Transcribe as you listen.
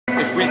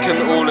we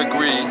can all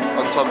agree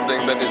on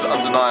something that is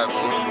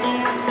undeniable,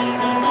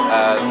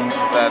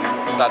 then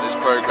that is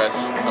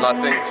progress. And I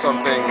think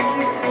something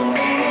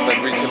that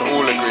we can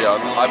all agree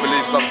on, I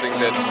believe something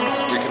that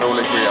we can all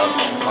agree on,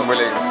 I'm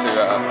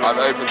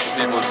open to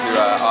people to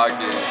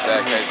argue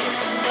their case on.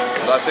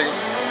 But I think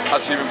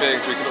as human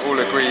beings we can all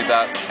agree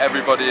that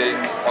everybody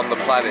on the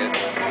planet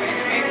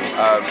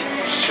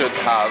should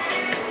have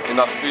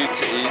enough food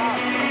to eat,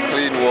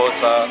 clean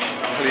water,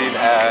 clean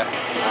air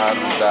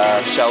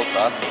and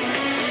shelter,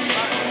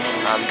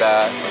 and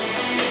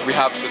we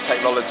have the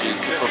technology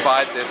to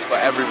provide this for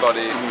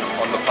everybody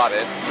on the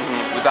planet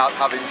without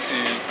having to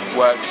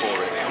work for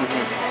it.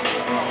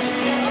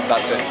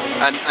 That's it.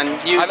 And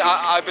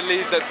I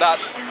believe that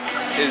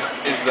is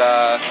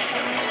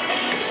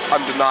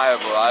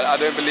undeniable. I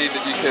don't believe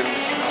that you can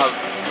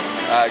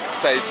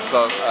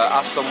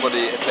ask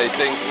somebody if they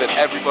think that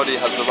everybody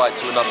has the right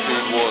to enough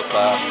food,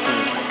 water,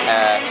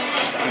 air,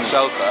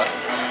 shelter.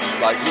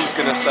 Like, who's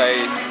going to say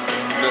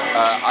that,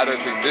 I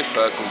don't think this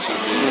person should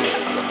be,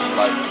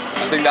 like,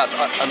 I think that's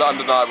an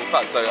undeniable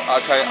fact. So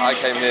I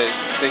came here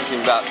thinking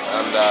that,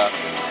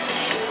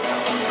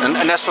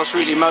 and that's what's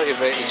really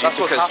motivated you. That's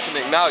what's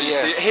happening now. You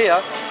see,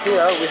 here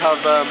we have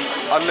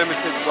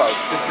unlimited, well,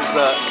 this is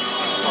the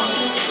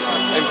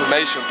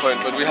information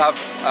point, but we have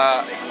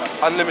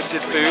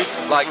unlimited food.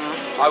 Like,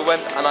 I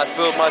went and I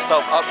filled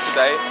myself up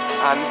today,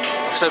 and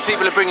so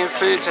people are bringing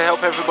food to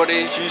help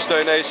everybody. Huge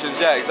donations,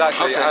 yeah,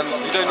 exactly. Okay. And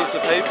you don't need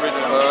to pay for it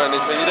or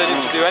anything. You don't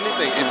need to do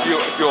anything. If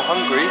you're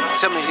hungry,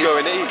 you go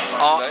and eat.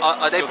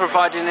 Are they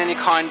providing any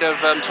kind of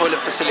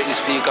toilet facilities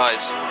for you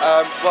guys?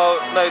 Well,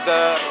 no.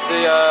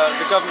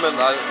 The government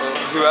or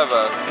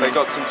whoever, they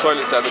got some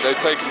toilets there, but they've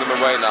taken them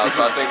away now.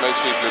 So I think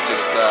most people are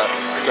just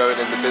going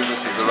in the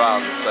businesses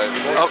around. So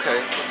okay.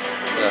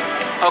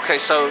 Yeah. Okay,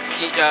 so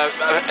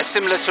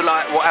similar to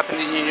like what happened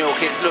in New York,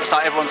 it looks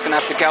like everyone's going to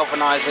have to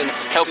galvanise and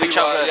help each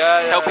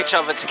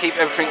other to keep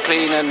everything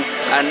clean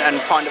and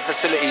find the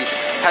facilities.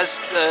 Has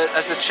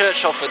the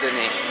church offered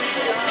any?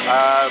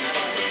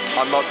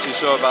 I'm not too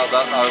sure about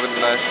that. I wouldn't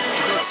know.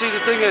 See,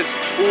 the thing is,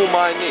 all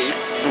my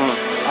needs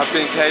have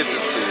been catered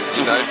to.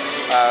 You know,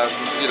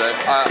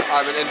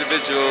 I'm an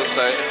individual,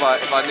 so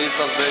if I need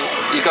something,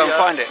 you go and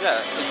find it.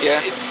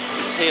 Yeah.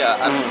 It's here,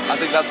 and I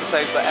think that's the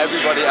same for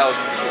everybody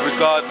else,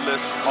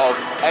 regardless of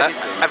anything.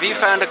 Have you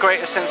found a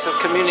greater sense of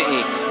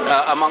community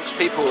amongst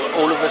people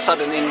all of a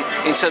sudden?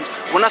 In terms,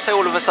 when I say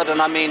all of a sudden,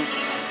 I mean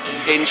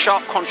in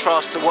sharp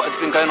contrast to what has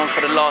been going on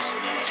for the last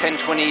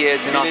 10-20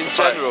 years in our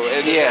society. General,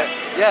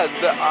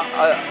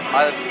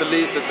 I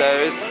believe that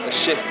there is a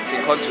shift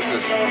in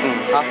consciousness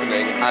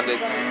happening, and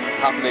it's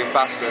happening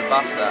faster and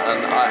faster,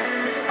 and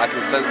I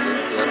can sense it.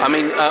 You know? I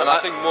mean, and I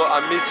think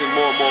I'm meeting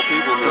more and more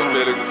people who are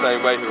feeling the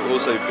same way, who are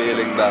also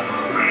feeling that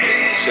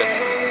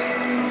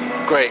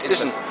shift. Great.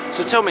 Listen,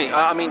 so tell me,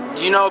 I mean,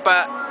 you know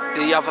about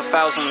the other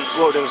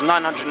there was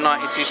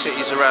 992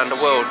 cities around the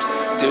world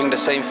doing the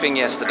same thing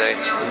yesterday,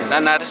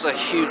 and that is a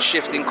huge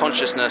shift in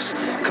consciousness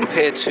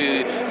compared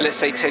to, let's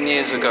say, 10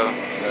 years ago.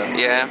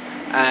 Yeah.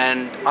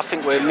 And I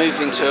think we're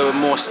moving to a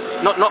more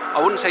I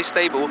wouldn't say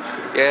stable,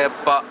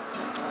 but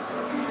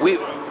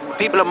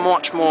people are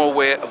much more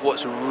aware of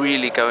what's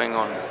really going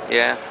on.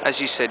 Yeah,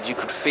 as you said, you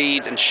could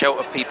feed and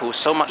shelter people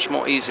so much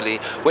more easily.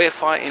 We're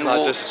fighting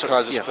wars. Can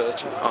I just put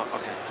it? Oh,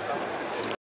 okay.